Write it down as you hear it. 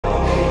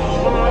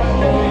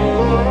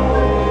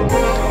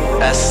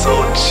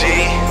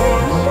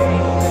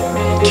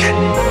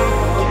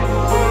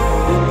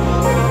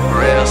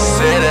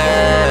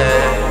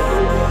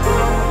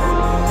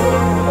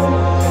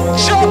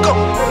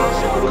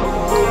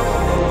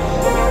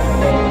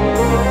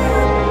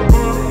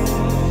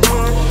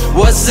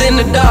What's in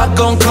the dark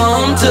gon'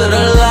 come to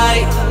the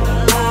light.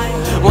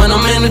 When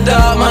I'm in the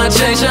dark, my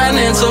chain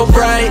shining so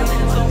bright.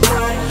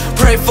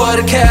 Pray for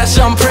the cash,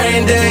 I'm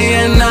praying day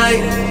and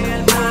night.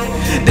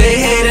 They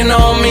hating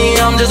on me,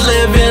 I'm just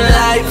living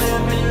life.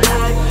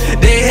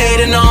 They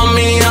hating on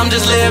me, I'm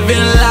just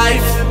living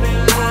life.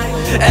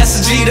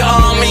 SG the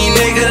army,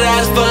 nigga,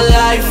 that's for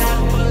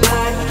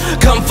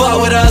life. Come fuck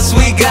with us,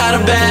 we got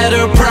a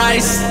better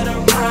price.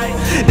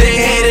 They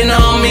hating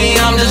on me,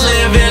 I'm just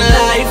living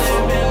life.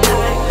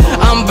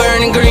 I'm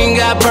burning green,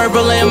 got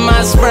purple in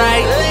my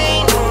Sprite.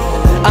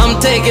 I'm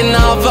taking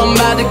off, I'm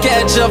about to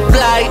catch a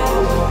flight.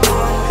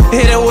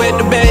 Hit it with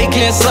the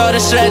bacon, so to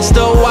stretch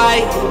the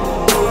white.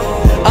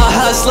 A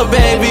hustler,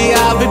 baby,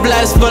 I'll be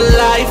blessed for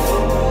life.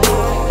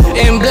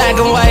 In black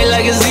and white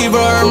like a zebra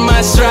earn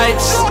my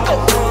stripes.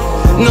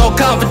 No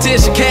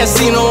competition, can't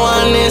see no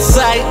one in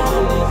sight.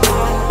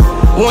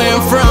 Where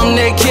I'm from,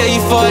 they kill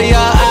you for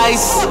your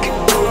ice.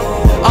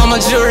 I'm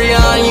a jury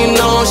on, you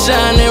know I'm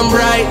shining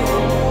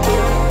bright.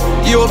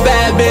 You a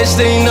bad bitch,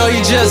 then you know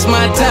you just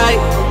my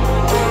type.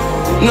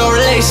 No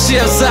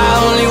relationships, I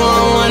only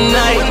want one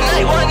night.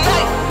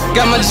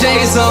 Got my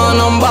J's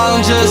on, I'm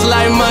ballin' just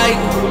like Mike.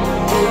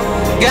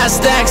 Got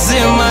stacks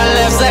in my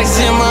left, stacks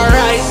in my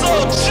right.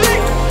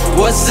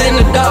 What's in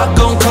the dark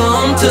gon'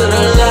 come to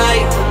the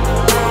light.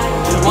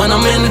 When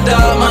I'm in the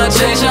dark, my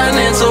chain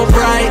shining so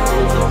bright.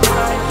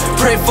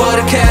 Pray for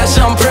the cash,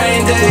 I'm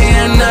praying day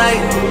and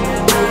night.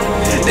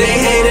 They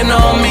hating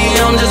on me,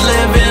 I'm just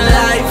living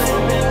life.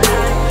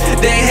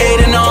 They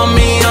hating on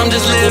me, I'm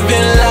just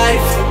living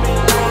life.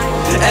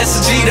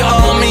 SG the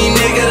army,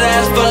 nigga,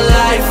 that's for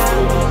life.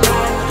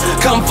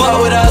 Come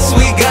fuck with us,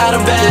 we got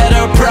a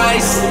better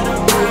price.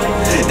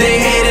 They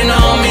hating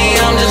on me,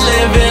 I'm just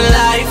living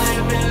life.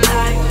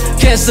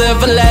 Can't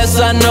settle for less,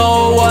 I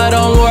know what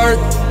I'm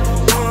worth.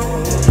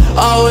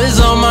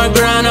 Always on my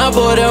grind, I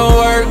put in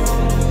work.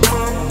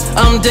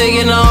 I'm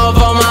taking off,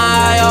 I'm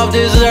high off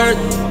this earth.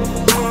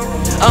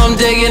 I'm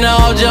taking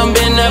off, jump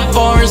in that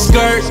foreign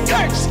skirt.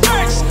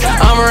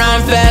 I'm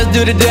riding fast,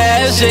 do the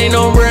dash, ain't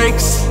no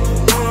brakes.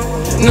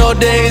 No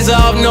days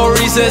off, no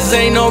recess,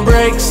 ain't no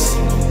breaks.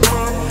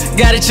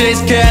 Gotta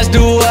chase cash,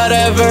 do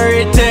whatever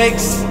it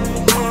takes.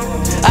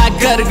 I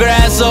cut the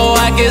grass so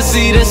I can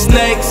see the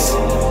snakes.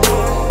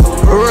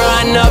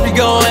 Riding up, you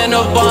gon' end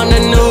up on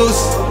the news.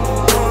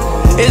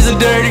 It's a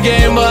dirty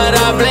game, but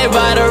I play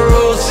by the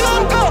rules.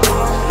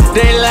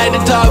 They like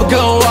to talk,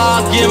 gon'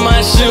 walk in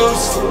my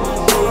shoes.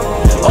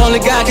 Only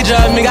God can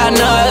drive me, got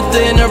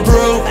nothing to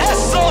prove.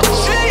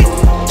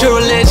 True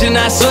religion,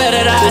 I swear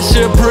that I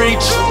should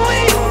preach.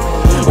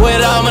 With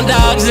all my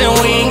dogs and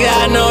we ain't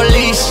got no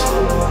leash.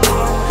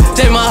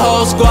 Take my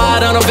whole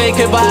squad on a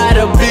vacay by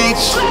the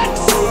beach.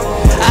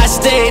 I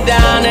stayed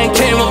down and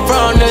came up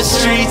from the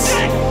streets.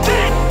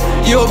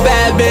 You a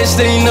bad bitch,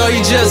 then you know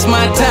you just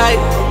my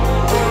type.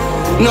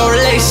 No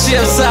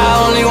relationships, I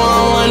only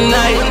want one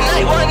night.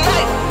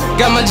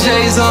 Got my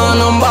J's on,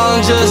 I'm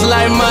ballin' just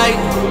like Mike.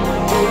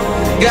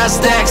 Got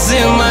stacks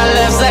in my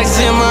left, stacks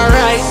in my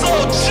right.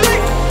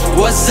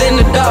 What's in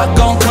the dark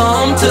gon'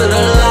 come to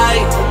the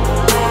light.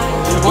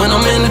 When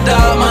I'm in the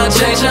dark, my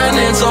chain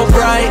shining so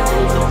bright.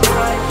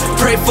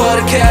 Pray for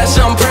the cash,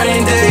 I'm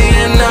praying day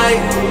and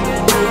night.